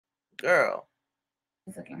Girl.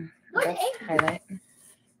 It's looking. Let's highlight.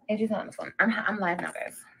 Angie's not on the phone. I'm live now,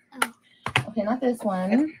 guys. Oh. Okay, not this one.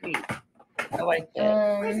 That's sweet. I like that.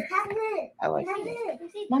 I like that.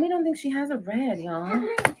 Mommy don't think she has a red, y'all.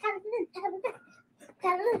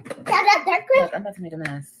 That dark red? Look, I'm about to make a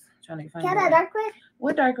mess. Trying to find That dark red?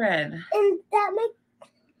 What dark red? And that make.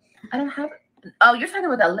 I don't have. Oh, you're talking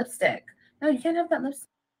about that lipstick. No, you can't have that lipstick.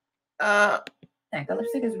 That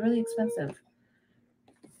lipstick is really expensive.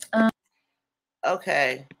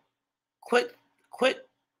 Okay.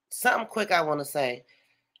 Something quick I want to say.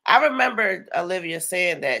 I remember Olivia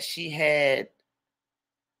saying that she had.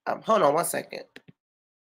 Hold on 1 second.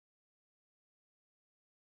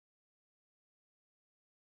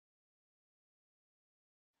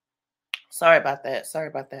 Sorry about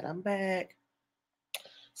that. I'm back.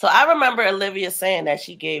 So I remember Olivia saying that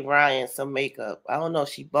she gave Ryan some makeup. I don't know if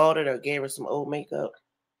she bought it or gave her some old makeup.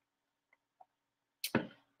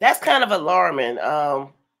 That's kind of alarming.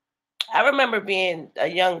 I remember being a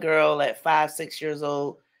young girl at 5, 6 years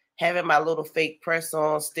old, having my little fake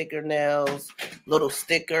press-on sticker nails, little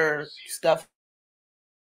sticker stuff.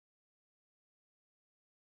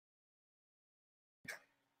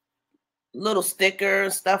 Little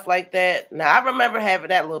stickers, stuff like that. Now, I remember having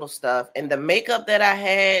that little stuff. And the makeup that I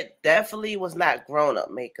had definitely was not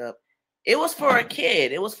grown-up makeup. It was for a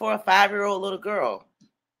kid. It was for a 5-year-old little girl.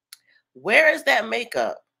 Where is that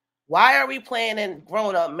makeup? Why are we playing in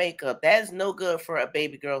grown-up makeup? That is no good for a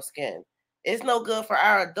baby girl's skin. It's no good for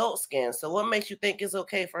our adult skin. So what makes you think it's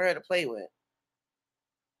okay for her to play with?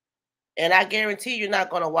 And I guarantee you're not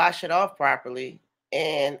going to wash it off properly.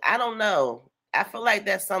 And I don't know. I feel like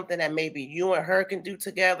that's something that maybe you and her can do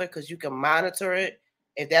together because you can monitor it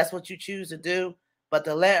if that's what you choose to do. But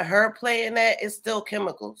to let her play in that, it's still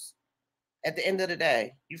chemicals at the end of the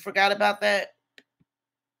day. You forgot about that?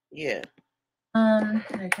 Yeah.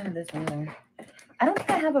 I kind of this one there. I don't think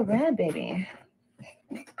I have a red, baby.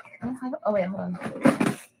 I don't have. Oh wait, hold on.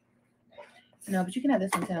 No, but you can have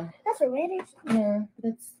this one too. That's a reddish. Yeah,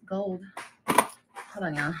 but it's gold. Hold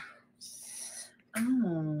on, y'all.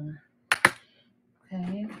 Oh.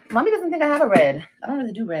 Okay. Mommy doesn't think I have a red. I don't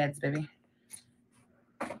really do reds, baby.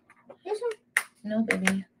 This one? No,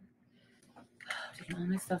 baby. Taking all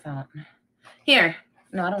my stuff out. Here.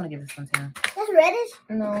 No, I don't want to give this one to you. That's reddish?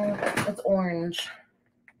 No, it's orange.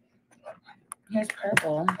 Here's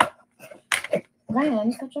purple.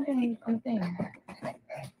 Ryan, stop jumping on the thing.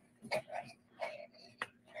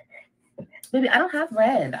 Baby, I don't have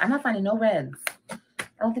red. I'm not finding no reds. I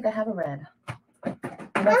don't think I have a red.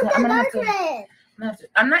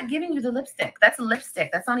 I'm not giving you the lipstick. That's a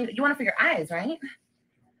lipstick. That's not even. You want it for your eyes, right?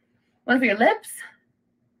 Want it for your lips?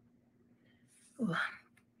 Ooh,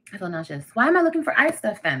 I feel nauseous. Why am I looking for eye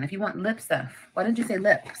stuff then? If you want lip stuff, why didn't you say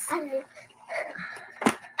lips? I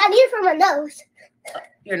need it for my nose.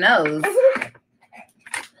 Your nose.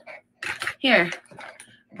 Here,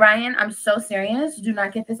 Brian. I'm so serious. Do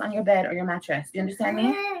not get this on your bed or your mattress. Do you understand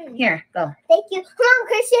me? Here, go. Thank you. Come on,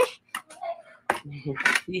 Christian.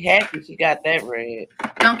 She happy she got that red.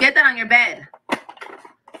 Don't get that on your bed.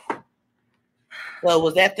 So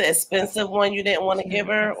was that the expensive one you didn't want to give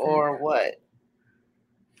her or what?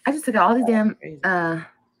 I just took out all these damn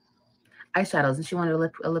eyeshadows and she wanted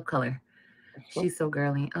a lip color. She's so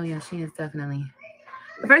girly. Oh yeah, she is definitely.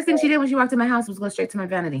 The first thing she did when she walked in my house was go straight to my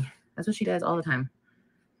vanity. That's what she does all the time.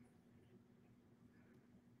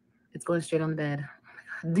 It's going straight on the bed.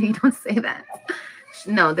 Oh my God, you don't say that.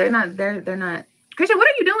 No, they're not. They're not. Christian, what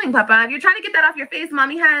are you doing, Papa? If you're trying to get that off your face,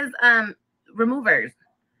 Mommy has removers.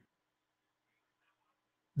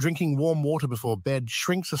 Drinking warm water before bed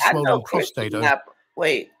shrinks a swollen prostate.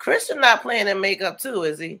 Wait, Christian not playing in makeup too,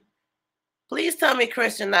 is he? Please tell me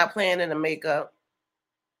Christian not playing in the makeup.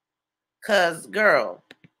 Cause girl,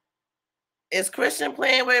 is Christian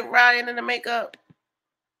playing with Ryan in the makeup?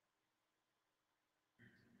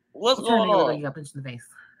 What's going on? You got punched in the face.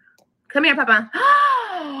 Come here, Papa.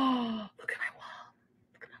 Look at my wall.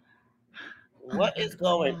 Look at my wall. What is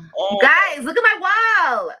going on? Guys, look at my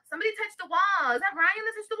wall. Somebody touched the wall. Is that Ryan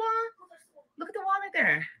that touched the wall? Look at the wall right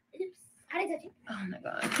there. Oops. I didn't touch it. Oh my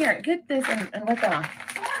God. Here, get this and wipe that off.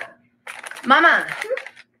 Mama,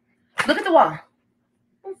 look at the wall.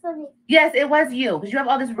 Yes, it was you because you have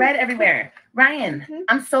all this red everywhere. Ryan,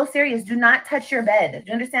 I'm so serious. Do not touch your bed. Do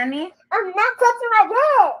you understand me? I'm not touching my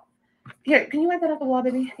bed. Here, can you wipe that off the wall,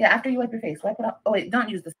 baby? Yeah, after you wipe your face. Wipe it off. Oh, wait, don't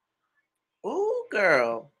use this. Ooh,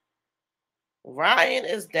 girl. Ryan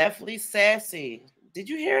is definitely sassy. Did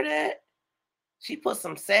you hear that? She put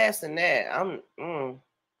some sass in that.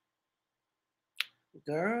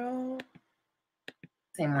 Girl.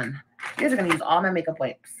 Same one. You guys are going to use all my makeup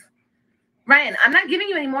wipes. Ryan, I'm not giving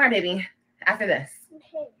you any more, baby. After this,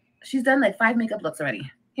 she's done like 5 makeup looks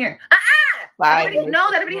already. Here, everybody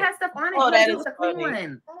know that everybody has stuff on it. Oh, that is with a clean funny.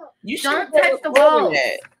 one. You Don't touch the walls.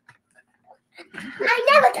 I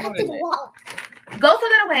never touched the wall. Go throw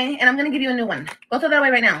that away, and I'm gonna give you a new one. Go throw that away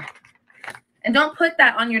right now, and don't put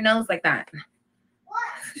that on your nose like that. What?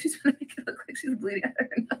 She's gonna make it look like she's bleeding out of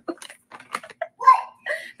her nose. What?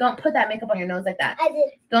 Don't put that makeup on your nose like that. I did.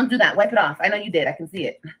 Don't do that. Wipe it off. I know you did. I can see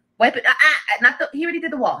it. Wipe it. Not the. He already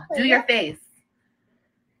did the wall. Do your face.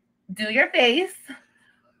 Do your face.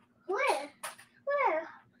 Where? Where?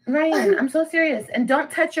 Ryan, I'm so serious. And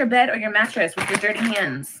don't touch your bed or your mattress with your dirty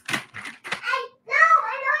hands. I know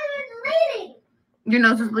you're bleeding. Your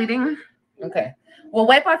nose is bleeding? Okay. Well,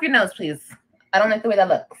 wipe off your nose, please. I don't like the way that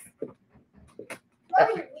looks.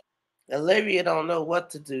 Olivia don't know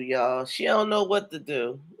what to do, y'all. She don't know what to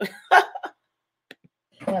do.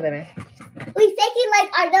 Come on, baby. We thinking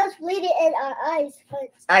like our nose bleeding and our eyes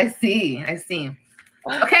hurt. I see.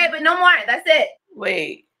 Okay, but no more. That's it.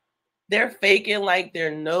 Wait, they're faking like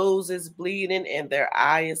their nose is bleeding and their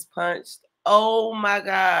eye is punched. Oh my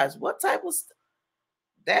gosh. What type of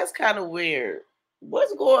that's kind of weird.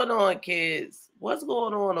 What's going on, kids? What's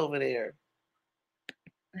going on over there?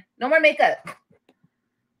 No more makeup.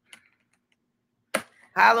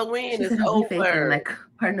 Halloween is over. Like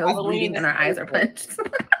our nose bleeding and our eyes are punched.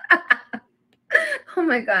 Oh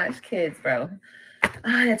my gosh, kids, bro.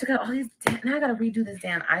 I took out all these. Now I gotta redo this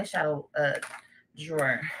damn eyeshadow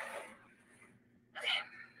drawer. Okay.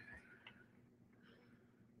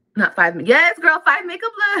 Not 5. Yes, girl, 5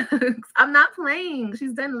 makeup looks. I'm not playing.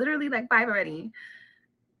 She's done literally like 5 already.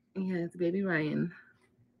 Yes, baby Ryan.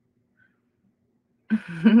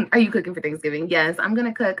 Are you cooking for Thanksgiving? Yes, I'm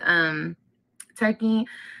gonna cook turkey,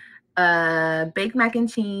 baked mac and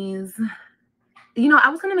cheese. You know, I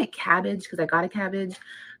was gonna make cabbage because I got a cabbage,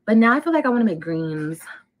 but now I feel like I want to make greens.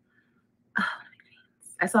 Oh,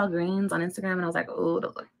 I saw greens on Instagram and I was like, oh,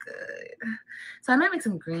 those look good. So I might make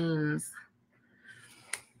some greens.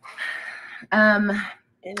 I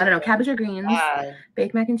don't know, cabbage or greens,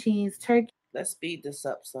 baked mac and cheese, turkey. Let's speed this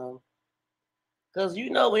up some. Because you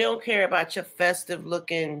know we don't care about your festive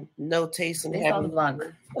looking, no taste and they saw the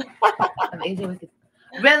vlog of AJ with it.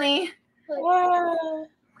 Really? No,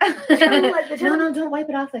 don't wipe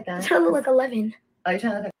it off like that. I'm trying to look 11. Oh, you're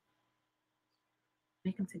trying to look.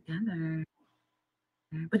 Make them together.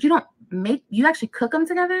 But you don't make. You actually cook them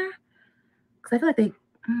together. Because I feel like they.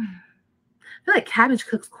 I feel like cabbage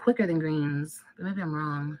cooks quicker than greens. But maybe I'm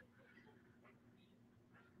wrong.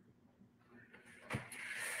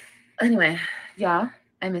 Anyway, y'all,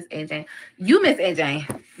 I miss AJ. You miss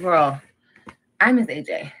AJ, girl. I miss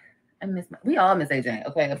AJ. We all miss AJ.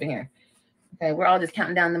 Okay, up in here. Okay, we're all just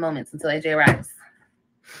counting down the moments until AJ arrives.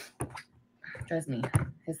 Trust me.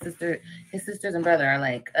 His sisters and brother are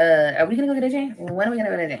like, are we gonna go get AJ? When are we gonna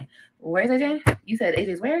go get AJ? Where's AJ? You said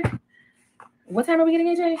AJ's where? What time are we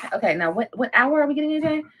getting AJ? Okay, now what hour are we getting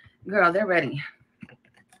AJ? Girl, they're ready.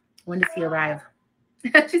 When does he arrive?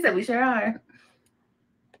 She said we sure are.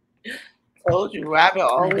 Told you, Rabbit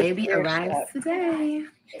always. My baby arrives today.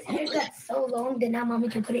 His hair got so long that now mommy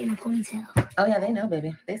can put it in a ponytail. Oh yeah, they know,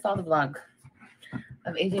 baby. They saw the vlog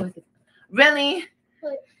of AJ with it. Really?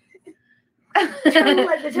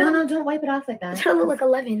 No, don't wipe it off like that. I'm trying to look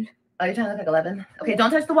 11. Oh, you're trying to look like 11? Okay,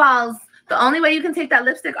 don't touch the walls. The only way you can take that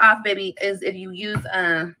lipstick off, baby, is if you use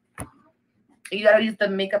you gotta use the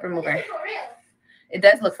makeup remover. It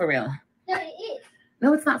does look for real. No, it is.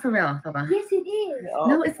 No, it's not for real, Papa. Yes, it is.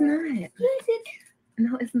 No, it's not. Yes, it is.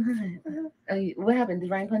 No, it's not. What happened? Did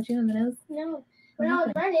Ryan punch you in the nose? No. When I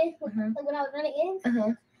was running, like when I was running in,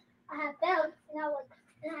 Uh-huh. I had fell and I was.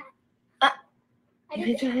 You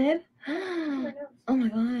hit your head? My nose. Oh my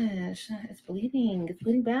gosh, it's bleeding. It's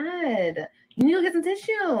bleeding bad. You need to get some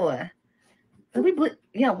tissue.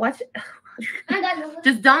 Yeah, watch it. I got no.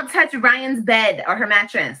 Just don't touch Ryan's bed or her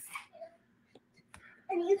mattress.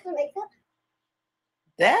 And use the makeup.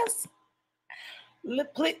 That's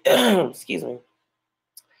please, excuse me.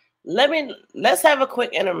 Let's have a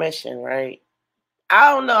quick intermission, right?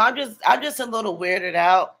 I don't know. I'm just a little weirded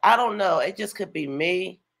out. I don't know. It just could be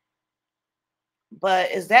me.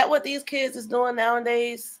 But is that what these kids is doing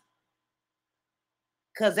nowadays?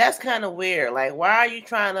 Because that's kind of weird. Like, why are you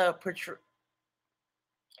trying to portray?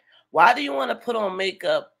 Why do you want to put on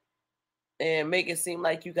makeup and make it seem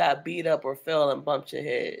like you got beat up or fell and bumped your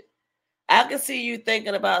head? I can see you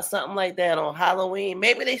thinking about something like that on Halloween.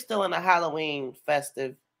 Maybe they still in a Halloween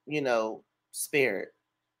festive, spirit.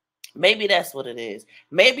 Maybe that's what it is.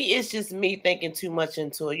 Maybe it's just me thinking too much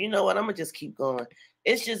into it. You know what? I'm going to just keep going.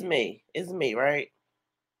 It's just me. It's me, right?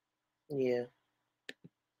 Yeah.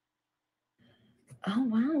 Oh,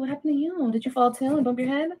 wow. What happened to you? Did you fall too and bump your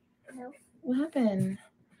head? No. What happened?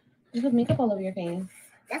 You have makeup all over your face.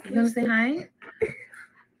 That's You want to say hi?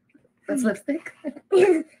 That's lipstick?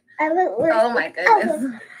 Oh my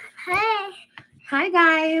goodness. Hey. Hi,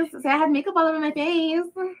 guys. So I have makeup all over my face.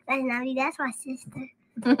 And now that's my sister.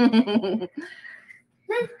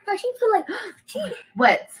 What? Look, she put like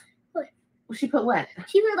What? She put what?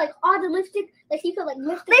 She put like all the lipstick. Like she put like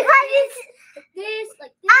lipstick. Because it's this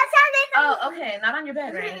like this. Oh, okay. Not on your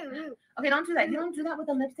bed, right? Okay, don't do that. You don't do that with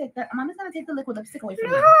the lipstick. Mama's gonna take the liquid lipstick away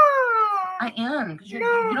from you. I am, because you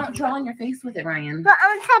don't draw on your face with it, Ryan. But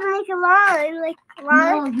I'm trying to make a line, like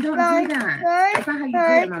line. No, you don't do that. That's not how you do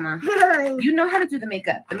it, Mama. You know how to do the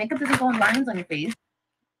makeup. The makeup doesn't go in lines on your face.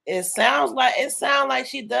 It sounds like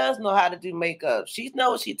she does know how to do makeup. She knows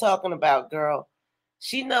what she's talking about, girl.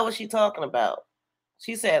 She knows what she's talking about.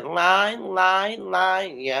 She said line, line,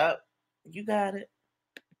 line. Yep. You got it.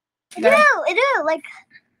 It do. Like,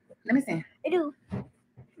 let me see. It do.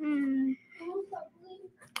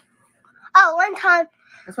 Oh, one time.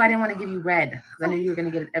 That's why I didn't want to give you red, because I knew you were gonna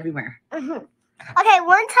get it everywhere. Okay,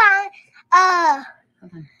 one time.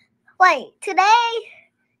 Wait. Today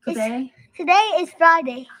is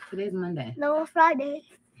Friday. Today's Monday. No, Friday.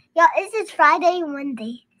 Yeah, it's Friday,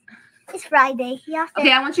 Monday. It's Friday. Yeah.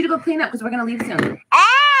 Okay, I want you to go clean up because we're gonna leave soon.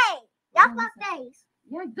 Hey, y'all fuck days.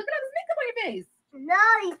 Yeah, look at all this makeup on your face.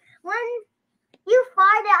 No, when you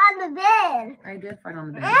farted on the bed. I did fart on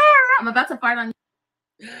the bed. I'm about to fart on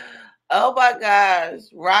you. Oh my gosh,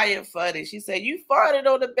 Ryan funny. She said, you farted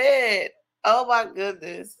on the bed. Oh my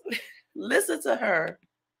goodness. Listen to her.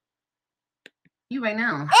 You right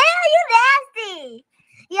now. Ew, you nasty.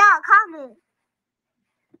 Y'all, comment.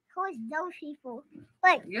 Who is those people?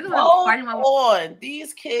 Like, you're the one farting while on.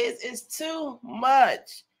 These kids is too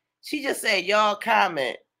much. She just said, y'all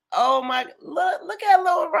comment. Oh my, look at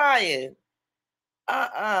little Ryan.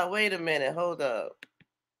 Wait a minute. Hold up.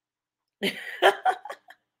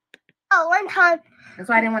 Oh, one time. That's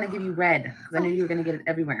why I didn't want to give you red, because I knew you were gonna get it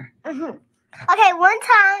everywhere. Okay, one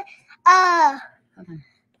time.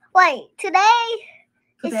 Wait, today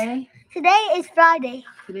is Friday.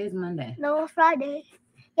 Today's Monday. No, Friday.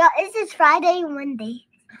 Yeah, it's Friday, Monday.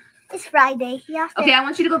 It's Friday. Yeah. Okay, I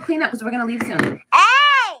want you to go clean up because we're gonna leave soon.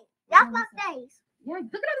 Hey, y'all fuck days. Yeah,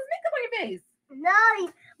 look at all this makeup on your face. No,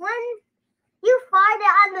 when you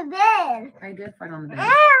farted on the bed. I did fart on the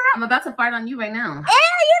bed. I'm about to fart on you right now. Ew,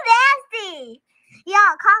 you nasty.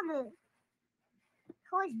 Y'all, comment.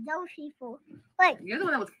 Who is those people? Like, you're the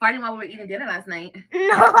one that was farting while we were eating dinner last night.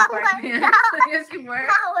 No, I wasn't. Yes, you were.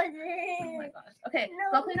 I wasn't. Oh my gosh. Okay,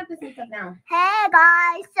 No. go clean up this makeup now. Hey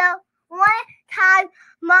guys, so one time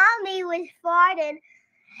mommy was farting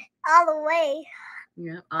all the way.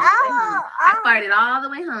 Yeah, all the way home. I farted all the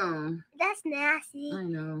way home. That's nasty. I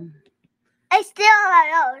know. It's still on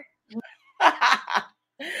my own.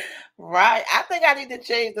 Right. I think I need to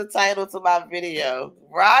change the title to my video.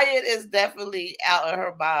 Ryan is definitely out of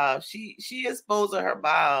her bomb. She exposing her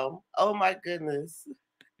bomb. Oh my goodness.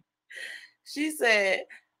 She said,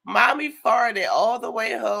 mommy farted all the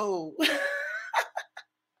way home.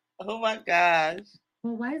 Oh my gosh.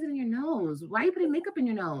 Well, why is it in your nose? Why are you putting makeup in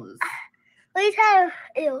your nose? What are you trying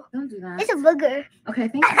to ew? Don't do that. It's a booger. Okay,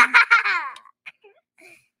 thank you.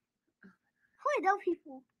 Who are those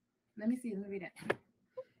people? Let me see. Let me read it.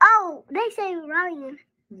 Oh, they say Ryan.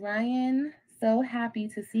 Ryan, so happy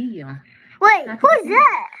to see you. Wait, who is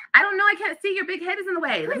that? I don't know. I can't see. Your big head is in the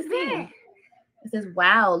way. Let me see. It says,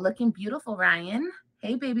 wow, looking beautiful, Ryan.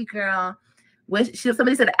 Hey, baby girl.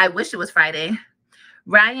 Somebody said, I wish it was Friday.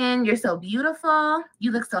 Ryan, you're so beautiful.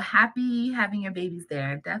 You look so happy having your babies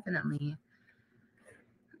there. Definitely.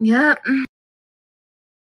 Yep.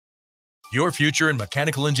 Your future in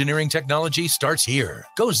mechanical engineering technology starts here.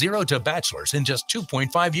 Go 0 to bachelor's in just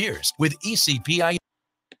 2.5 years with ECPI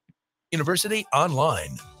University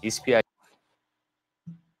Online. ECPI.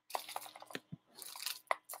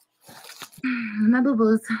 My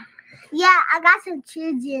boo-boos. Yeah, I got some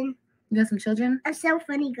children. You got some children? I'm so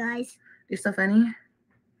funny, guys. You're so funny.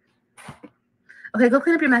 Okay, go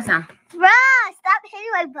clean up your mess now. Bruh, stop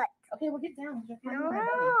hitting my butt. Okay, well, get down.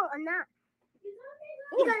 No, I'm not.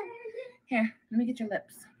 Here, let me get your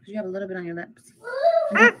lips. You have a little bit on your lips.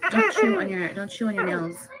 Don't chew on your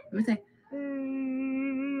nails. Let me see.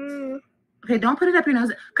 Okay, don't put it up your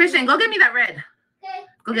nose. Christian, go get me that red. Okay.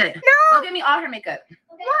 Go get it. No. Go get me all her makeup. Okay.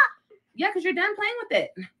 What? Yeah, because you're done playing with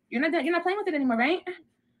it. You're not playing with it anymore, right?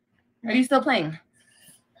 Are you still playing?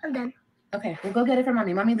 I'm done. Okay, well, go get it for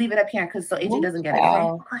mommy. Mommy, leave it up here so AJ doesn't get it.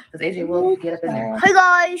 Okay? Because AJ will get up in there. Hey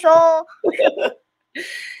guys, so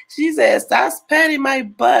She said, stop patting my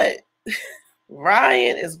butt.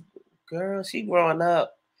 Ryan is Girl, she growing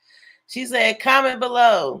up. She said, comment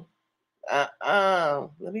below. Let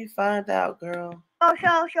me find out, girl.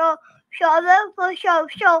 Show.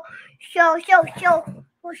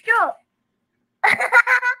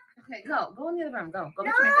 Okay, go in the other room. Go get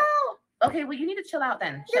your makeup. Okay, well, you need to chill out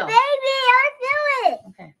then. Chill. The baby, I feel it.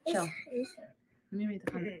 Okay, chill. Let me read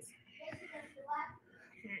the comments.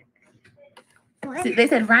 So they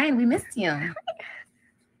said, Ryan, we missed you.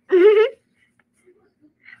 Who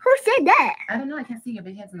said that? I don't know. I can't see your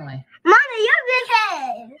big head's in the way. Mommy, your big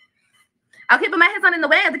head. Okay, but my head's not in the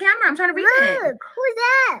way of the camera. I'm trying to read it. Look, who's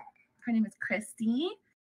that? Her name is Christy.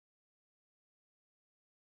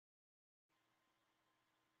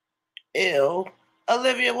 Ew.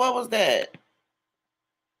 Olivia, what was that?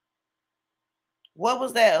 What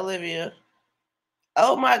was that, Olivia?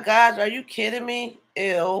 Oh my gosh, are you kidding me?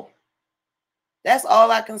 Ew. That's all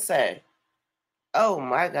I can say. Oh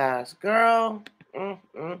my gosh, girl.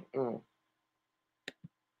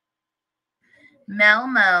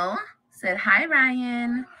 Melmo said, hi,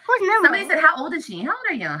 Ryan. Who's number? Somebody said, how old is she? How old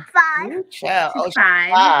are you? 5. Ooh, child. She's Oh, 5.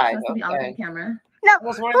 she's 5. Supposed to be all over the camera. No,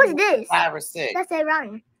 Who's who's this? 5 or 6. That's a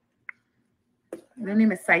Ryan. Their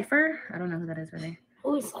name is Cypher. I don't know who that is really.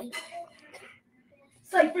 Who is Cypher?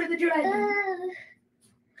 Cypher the Dragon.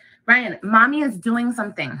 Ryan, mommy is doing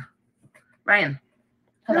something. Ryan,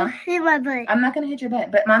 hello? Hit my butt. I'm not going to hit your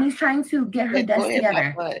butt, but mommy's trying to get her desk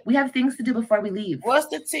together. We have things to do before we leave. What's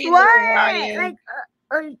the tea, What? Ryan?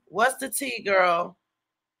 Like, What's the tea, girl?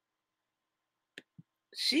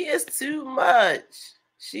 She is too much.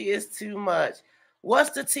 She is too much. What's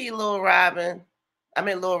the tea, little Robin? I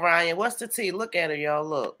mean, little Ryan. What's the tea? Look at her, y'all.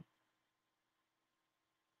 Look.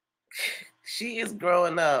 She is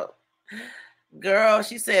growing up. Girl,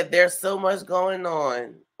 she said there's so much going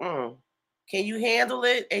on. Can you handle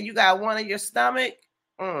it? And you got one in your stomach?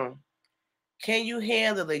 Can you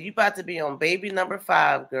handle it? You about to be on baby number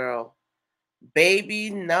 5, girl.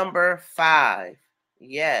 Baby number 5.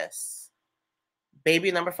 Yes.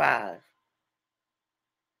 Baby number 5.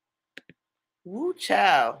 Woo,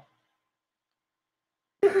 child.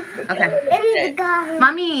 Okay.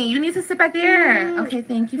 Mommy, you need to sit back there. Okay,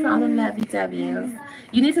 thank you for all the lovey-doveys.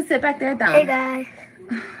 You need to sit back there, though. Hey, guys.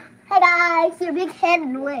 Hey, guys. Your big head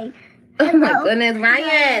in the way. Oh, my goodness,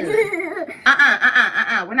 Ryan.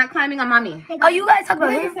 We're not climbing on mommy. Oh, you guys talk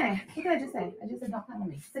about What him? did I just say? I just said don't climb on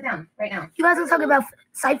me. Sit down right now. You guys are talking about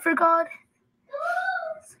Cypher God?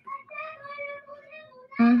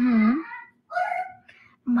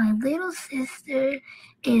 My little sister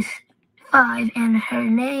is 5, and her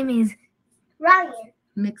name is Ryan.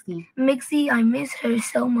 Mixie, I miss her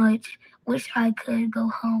so much. Wish I could go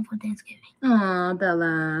home for Thanksgiving. Aw,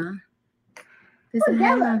 Bella. This is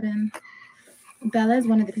hi, Robin. Bella is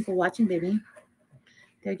one of the people watching, baby.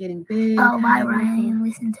 They're getting big. Oh, bye, Ryan.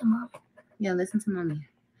 Listen to Mom. Yeah, listen to mommy.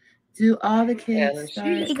 Do all the kids start?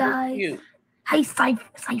 Hey, guys. Hey, Cypher.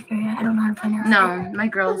 I don't know how to pronounce it. No, my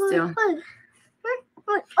girls do. No.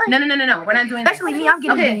 We're not doing that. Especially me, I'm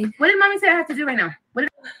getting big. What did mommy say I have to do right now?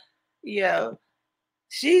 Yeah.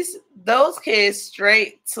 Those kids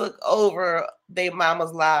straight took over their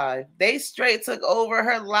mama's live. They straight took over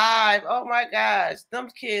her live. Oh my gosh. Them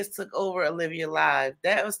kids took over Olivia live.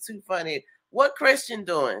 That was too funny. What Christian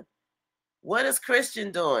doing? What is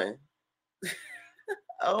Christian doing?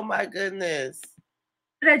 Oh my goodness.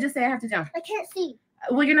 What did I just say I have to do? I can't see.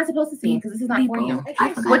 Well, you're not supposed to see because this is not for you. I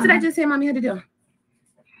What did I just say mommy had to do?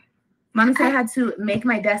 Mommy said I had to make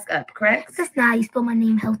my desk up, correct? That's not how you spell my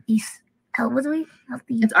name, Healthy. What's it?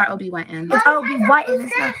 Healthy. It's R-O-B-Y-N. It's R-O-B-Y-N.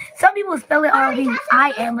 It's not. Some people spell it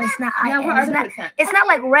R-O-B-I-N, but it's not I-N. It's not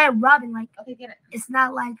like Red Robin. Like, okay, get it. It's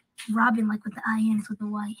not like Robin, like with the I-N. It's with the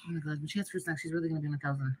Y. Oh my God, when she has fruit snacks, she's really gonna be my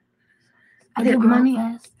cousin. I do mommy.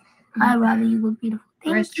 Hi, Robin. You look beautiful.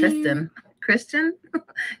 Where's Tristan? Christian?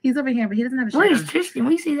 He's over here, but he doesn't have a shirt on. Where's Tristan?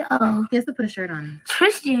 We see that. Oh, he has to put a shirt on.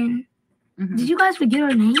 Tristan. Did you guys forget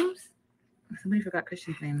our names? Somebody forgot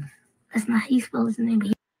Christian's name. That's not how you spell his name.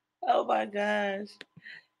 But Oh my gosh.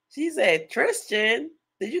 She said, Tristan,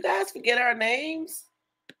 did you guys forget our names?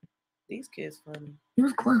 These kids funny. He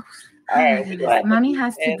was close. All right, mommy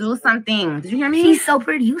has to do something. Did you hear me? She's so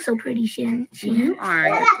pretty. You're so pretty, Shin. You are.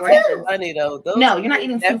 You're funny though. No, you're not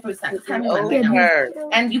eating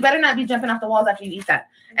 2%. And you better not be jumping off the walls after you eat that.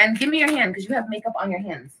 And give me your hand because you have makeup on your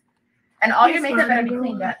hands. And all your makeup better be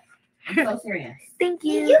cleaned up. I'm so serious. Thank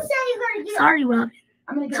you. You said you're gonna do it. Sorry, Robin.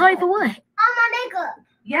 I'm gonna sorry for what? On my makeup.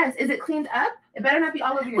 Yes. Is it cleaned up? It better not be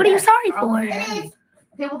all over your What are you sorry for?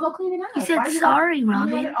 Okay, we'll go clean it up. You said sorry,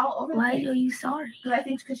 Robin. Why are you sorry? Because I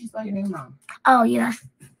think because she spelled your name wrong. Oh, yeah.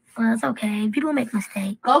 That's okay. People make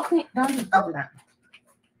mistakes. Go clean. Don't do that.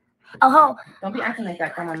 Oh. Don't be acting like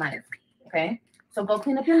that. Come on, Mike. Okay. So go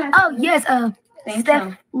clean up your mess. Oh, yes. Thank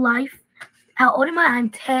Steph you. Life. How old am I? I'm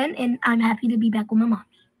 10, and I'm happy to be back with my mom.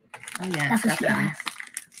 Oh, yeah. That's what she asked.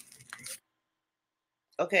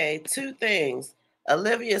 Okay, 2 things.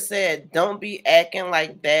 Olivia said, "Don't be acting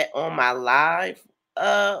like that on my live."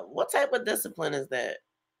 What type of discipline is that?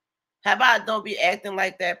 How about don't be acting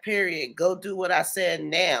like that, period? Go do what I said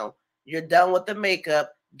now. You're done with the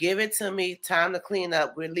makeup. Give it to me. Time to clean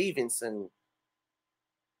up. We're leaving soon.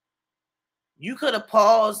 You could have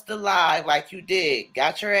paused the live like you did,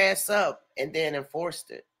 got your ass up, and then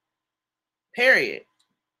enforced it. Period.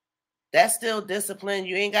 That's still discipline.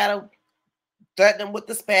 You ain't got to threaten them with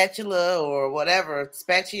the spatula or whatever,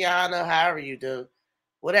 spatulana, however you do,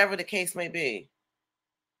 whatever the case may be.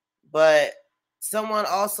 But someone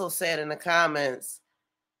also said in the comments,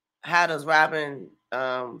 how does Robin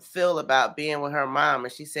feel about being with her mom?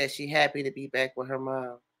 And she said she's happy to be back with her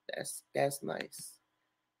mom. That's nice.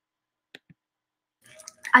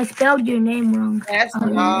 I spelled your name wrong. That's I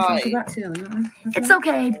nice. forgot to. It's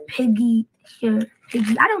okay, Piggy. Sure,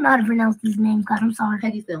 Piggy. I don't know how to pronounce these names, guys. I'm sorry.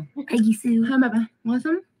 Peggy Sue. Peggy Sue. Hi, baby. Want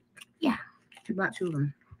some? Yeah. You bought 2 of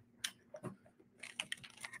them.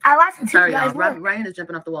 I lost the 2, Sorry, guys. y'all. Ryan is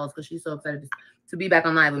jumping off the walls because she's so excited to be back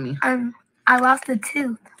on live with me. I lost the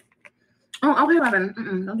 2. Oh, okay, Robin.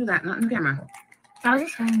 Don't do that. Not on the camera. I was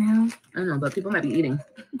just trying now. I know, but people might be eating.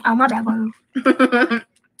 Oh, my bad, bro.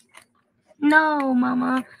 No,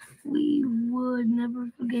 Mama. We would never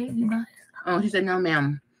forget you guys. Oh, she said, no,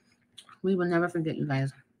 ma'am. We will never forget you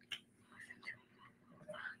guys.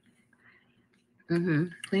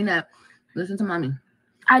 Clean up. Listen to mommy.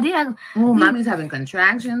 I did. Oh, mommy's having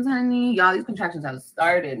contractions, honey. Y'all, these contractions have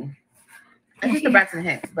started. It's just the Braxton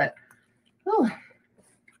Hicks, but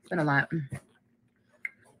it's been a lot.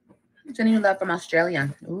 Sending you love from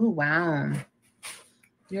Australia. Ooh, wow.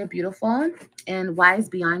 You're beautiful and wise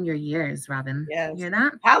beyond your years, Robin. Yes. You hear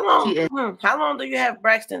that? How long do you have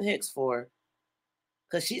Braxton Hicks for?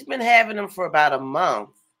 Because she's been having them for about a month.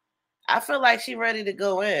 I feel like she's ready to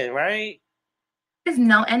go in, right? Guys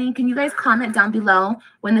know any? Can you guys comment down below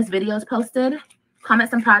when this video is posted? Comment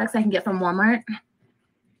some products I can get from Walmart.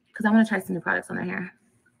 Because I want to try some new products on their hair.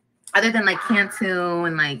 Other than like Cantu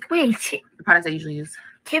and like the products I usually use.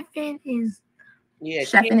 Tiffin is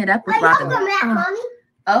chefing it up with Robin.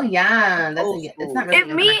 Oh yeah, it's not really if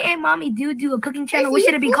me and mommy do a cooking channel, what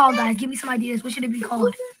should it be called, guys? Give me some ideas. What should it be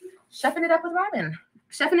called? Chefing it up with Robin.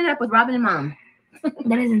 Chefing it up with Robin and Mom. That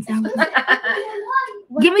doesn't sound good.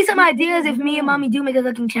 Give me some ideas if me and mommy do make a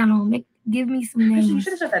cooking channel. Give me some names. You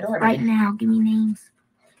should have shut that door right now. Give me names.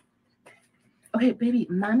 Okay, baby,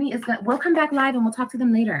 mommy is gonna. We'll come back live and we'll talk to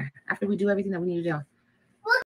them later after we do everything that we need to do.